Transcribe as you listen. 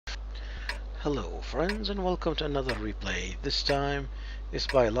Hello friends and welcome to another replay. This time is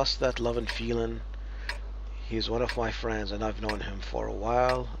by LostThatLovinFeeling. He's one of my friends and I've known him for a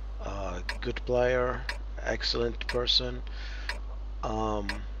while. Good player, excellent person.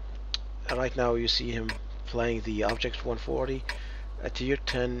 Right now you see him playing the Obj-140, a tier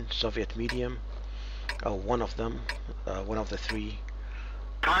 10 Soviet medium. One of them, one of the three.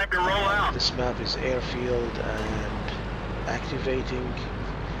 Time to roll out. This map is Airfield and activating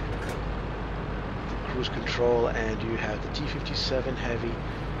cruise control, and you have the T-57 Heavy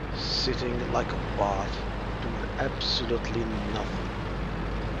sitting like a bot doing absolutely nothing.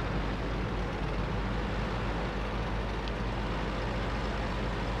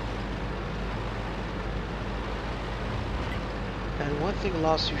 And one thing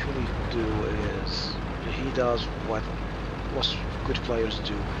Lost usually do is he does what most good players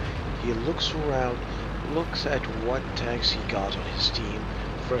do. He looks around, looks at what tanks he got on his team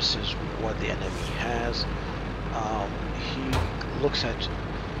versus what the enemy has. He looks at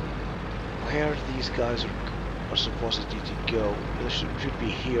where these guys are supposedly to go. They should be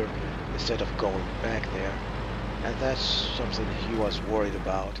here instead of going back there, and that's something he was worried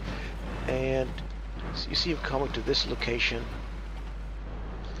about. And you see him coming to this location,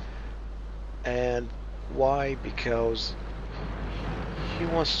 and why? Because he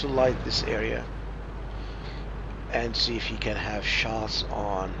wants to light this area and see if he can have shots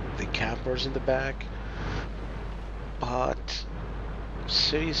on the campers in the back. But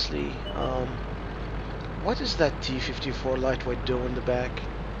seriously, what is that T-54 lightweight doing in the back?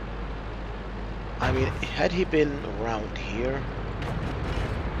 I mean, had he been around here,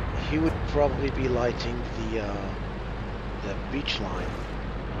 he would probably be lighting the beach line,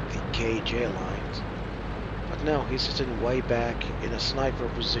 the KJ lines. But no, he's sitting way back in a sniper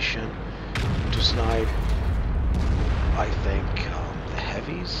position to snipe, I think, the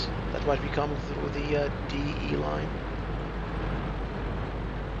heavies that might be coming through the DE line,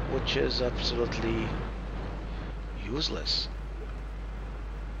 which is absolutely useless.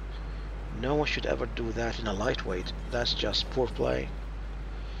 No one should ever do that in a lightweight. That's just poor play.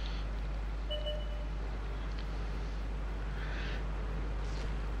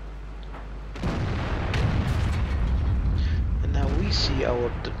 And now we see our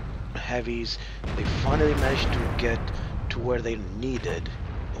heavies. They finally managed to get to where they needed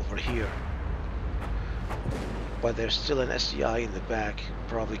over here, but there's still an SDI in the back,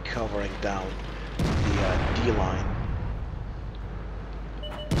 probably covering down the D line.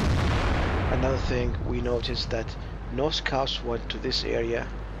 Another thing we noticed that no scouts went to this area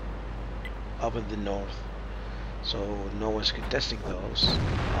up in the north, so no one's contesting those.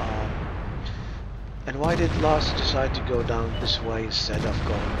 And why did Lost decide to go down this way instead of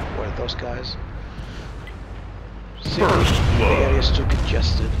going where those guys? Simply, the area is too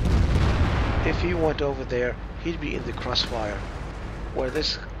congested. If he went over there, he'd be in the crossfire where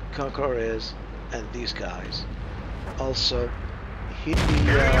this Conqueror is and these guys. Also, he'd be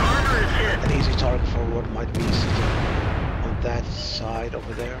an easy target for what might be sitting on that side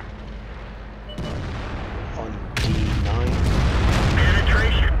over there on D9.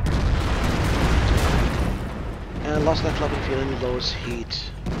 Penetration. And LostThatLovinFeeling lowers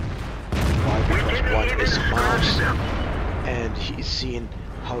heat. Why? Because one is mouse, and he's seeing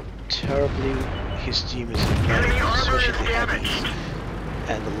how terribly his team is playing, especially the heavies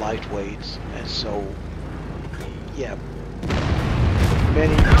and the lightweights, and so yeah,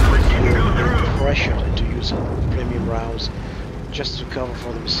 many feel pressured into using premium rounds just to cover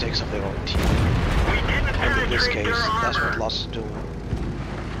for the mistakes of their own team. And in this case, that's what Lost is doing.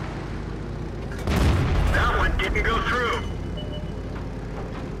 That one didn't go through.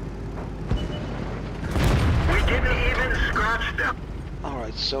 We didn't even scratch them.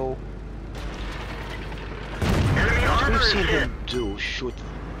 Alright, so Enemy what armor we've is seen hit. him do, shoot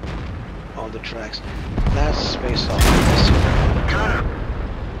on the tracks, that's based off the Got him.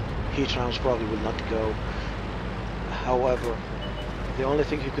 heat rounds probably will not go. However, the only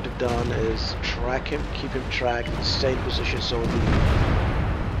thing he could have done is track him, keep him tracked, stay in position so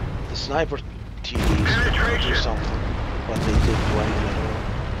the sniper TDs would do something, but they didn't do anything at all.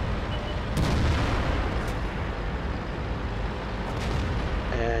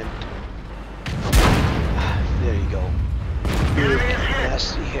 And there you go. Big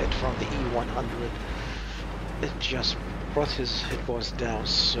nasty hit from the E100. It just brought his hit points down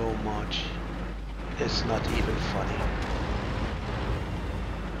so much. It's not even funny.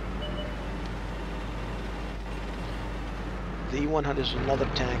 The E100 is another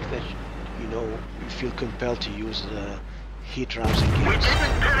tank that you feel compelled to use the heat rounds We against.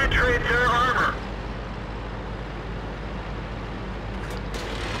 didn't penetrate their armor.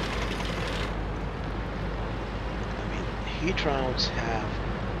 heat rounds have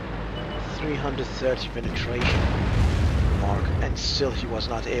 330 penetration mark, and still he was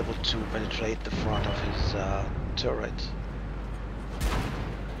not able to penetrate the front of his turret.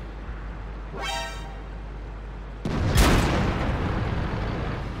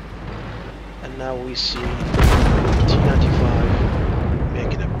 And now we see T-95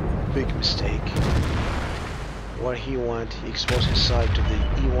 making a big mistake. Where he went, he exposed his side to the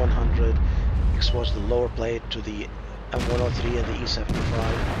E-100, exposed the lower plate to the M103 and the E-75.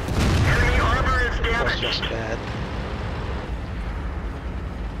 Enemy armor is It was damaged. just bad.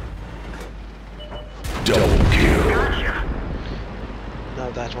 Double kill. Gotcha. Now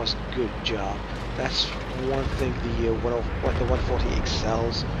that was a good job. That's one thing what the 140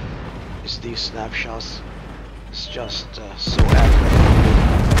 excels is these snapshots. It's just so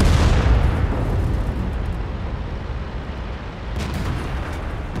accurate.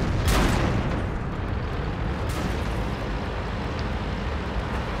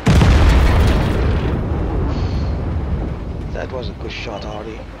 That was a good shot,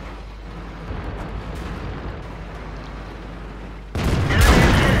 Artie. Enemy is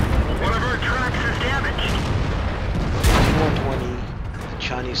hit. One of our tracks is damaged. 120, the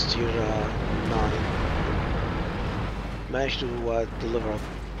Chinese Tier 9 managed to deliver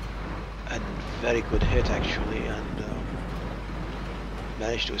a very good hit actually, and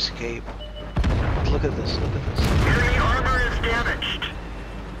managed to escape. But look at this, look at this. Enemy armor is damaged.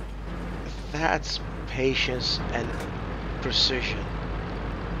 That's patience and precision.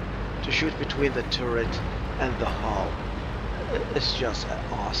 To shoot between the turret and the hull. It's just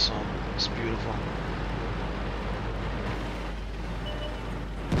awesome. It's beautiful.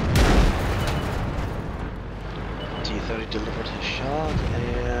 T-30 delivered his shot,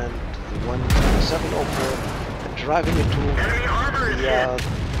 and the 704 driving into Enemy armor is the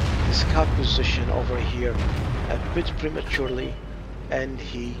scout position over here a bit prematurely, and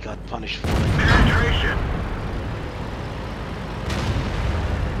he got punished for it. penetration.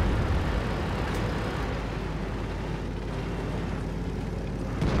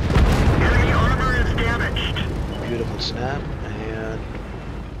 Enemy armor is damaged. Beautiful snap, and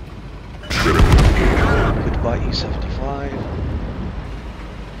Got him. goodbye E75.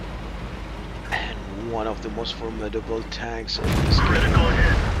 And one of the most formidable tanks in this Critical game.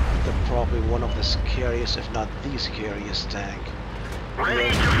 hit. Probably one of the scariest, if not the scariest tank. Ready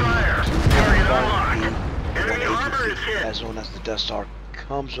to fire. Target unlocked. The Enemy armor 180 is hit. as soon as the Death Star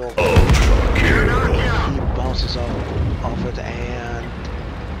comes over, Ultra You're kill. knocked he out. bounces off it, and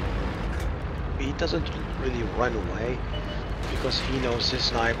he doesn't really run away because he knows his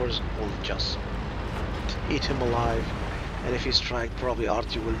snipers will just eat him alive, and if he strikes, probably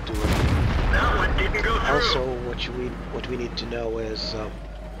Artie will do it. That one didn't go through. Also, what we need to know is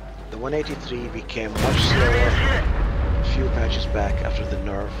the 183 became much Enemy is slower hit. a few patches back after the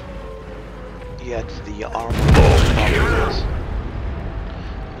nerf. Yet the armor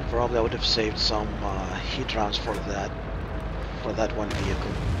probably I would have saved some heat rounds for that one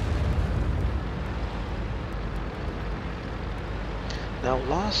vehicle. Now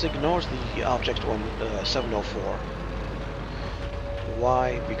Lost ignores the Obj-140.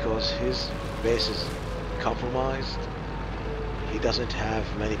 Why? Because his base is compromised. He doesn't have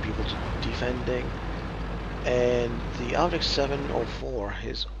many people defending, and the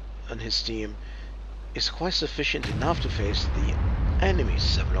Object-704 on his team is quite sufficient enough to face the enemy's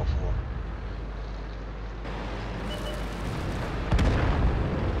 704.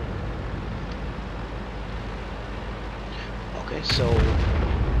 Okay, so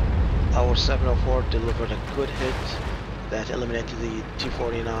our 704 delivered a good hit that eliminated the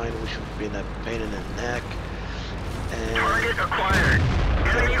T-49, which would have been a pain in the neck. And Target acquired.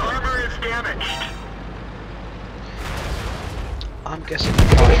 Enemy armor is damaged. I'm guessing the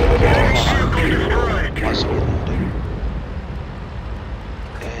Flash Vehicle destroyed. was reloading.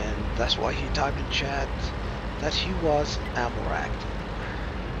 And that's why he typed in chat that he was ammo-racked.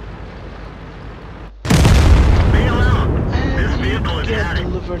 Bail out. This And vehicle you is get hatched.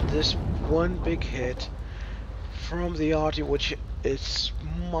 delivered this one big hit from the RT, which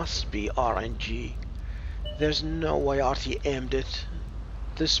must be RNG. There's no way RT aimed it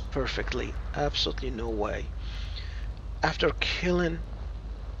this perfectly. Absolutely no way. After killing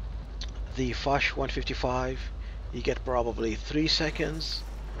the Foch 155, you get probably 3 seconds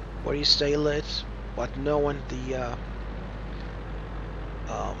where you stay lit, but knowing the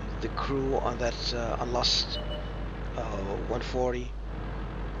crew on that on Lost 140,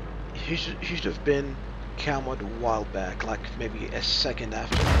 he should have been camoed a while back, like maybe a second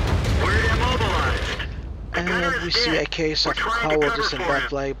after. We're immobilized. And we see a case We're of trying to cover cowardice and for bad him.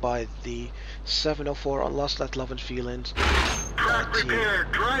 play by the 704 on Lost That Love and Feelings Track team.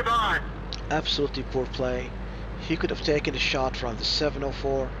 repaired. Drive on. Absolutely poor play. He could have taken a shot from the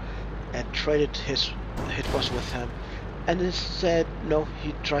 704 and traded his hit bus with him, and instead, no,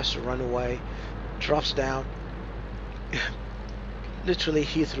 he tries to run away, drops down. Literally,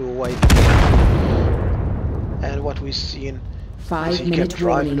 he threw away the game. And what we've seen is he kept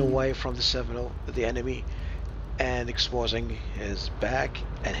driving away from the 70, the enemy, and exposing his back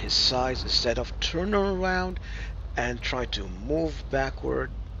and his sides instead of turning around and try to move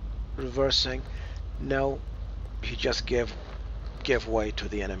backward, reversing. No, he just gave way to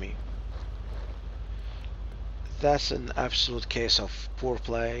the enemy. That's an absolute case of poor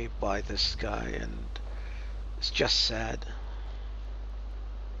play by this guy, and it's just sad.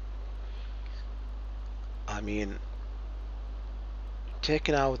 I mean,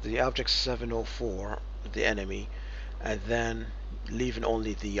 taking out the Object 704, the enemy, and then leaving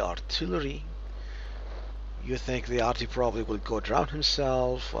only the artillery. You think the arty probably will go drown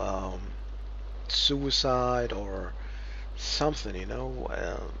himself, suicide or something, you know.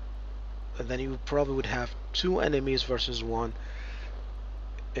 And then you probably would have two enemies versus one,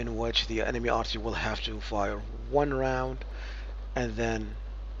 in which the enemy arty will have to fire one round, and then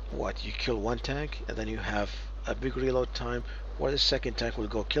what, you kill one tank, and then you have a big reload time where the second tank will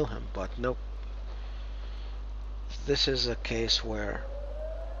go kill him. But nope, this is a case where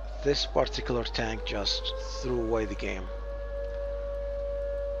this particular tank just threw away the game.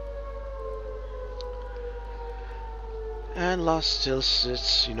 And Lost still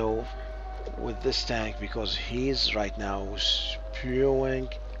sits, you know, with this tank because he's right now spewing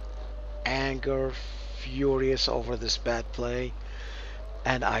anger, furious over this bad play,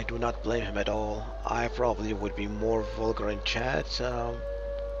 and I do not blame him at all. I probably would be more vulgar in chat, or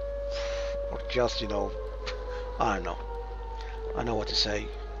just, you know, I don't know. I know what to say.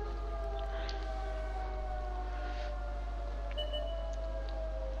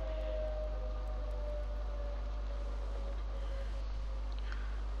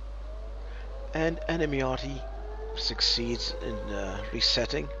 And enemy arty succeeds in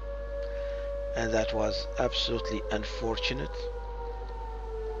resetting, and that was absolutely unfortunate.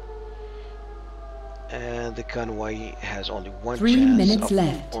 And the convoy has only one 3 chance minutes of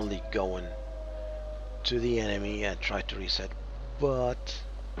left. only going to the enemy and try to reset, but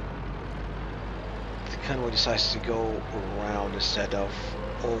the convoy decides to go around instead of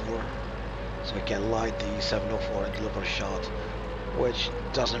over, so it can light the 704 and deliver a shot, which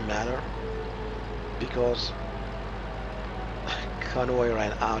doesn't matter because convoy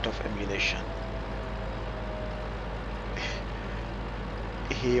ran out of ammunition.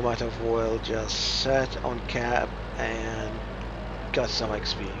 He might have well just sat on cap and got some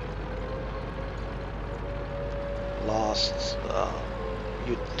XP. Lost,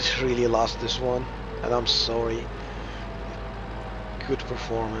 you really lost this one, and I'm sorry. Good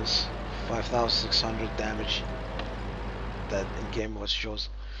performance, 5,600 damage. That in game was shows.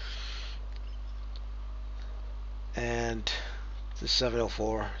 And the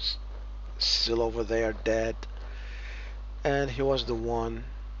 704 still over there dead, and he was the one,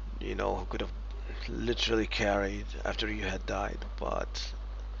 you know, who could have literally carried after you had died, but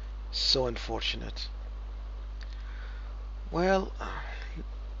so unfortunate. Well,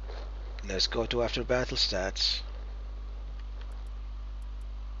 let's go to after battle stats.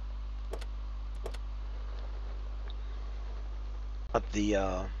 Not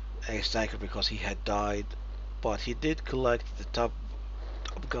the ace tanker because he had died, but he did collect the top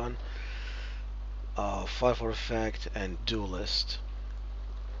gun, 5 for effect, and duelist.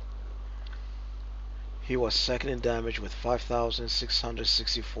 He was second in damage with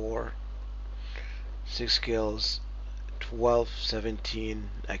 5,664, 6 kills, 1217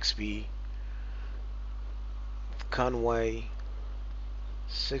 XP. Conway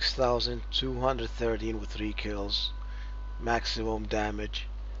 6,213 with 3 kills, maximum damage,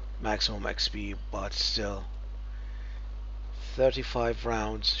 maximum XP, but still 35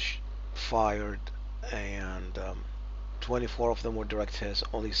 rounds fired, and 24 of them were direct hits,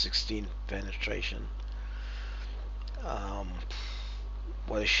 only 16 penetration.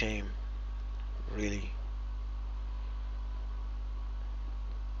 What a shame, really.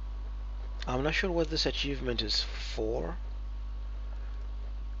 I'm not sure what this achievement is for,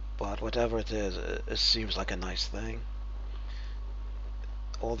 but whatever it is, it seems like a nice thing.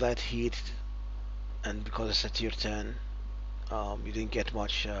 All that heat, and because it's a tier 10, you didn't get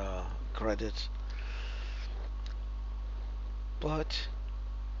much credit, but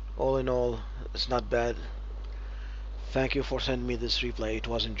all in all, it's not bad. Thank you for sending me this replay. It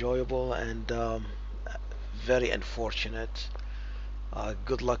was enjoyable, and very unfortunate.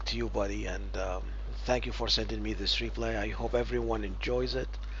 Good luck to you, buddy, and thank you for sending me this replay. I hope everyone enjoys it,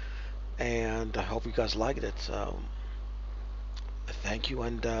 and I hope you guys liked it. Thank you,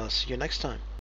 and see you next time.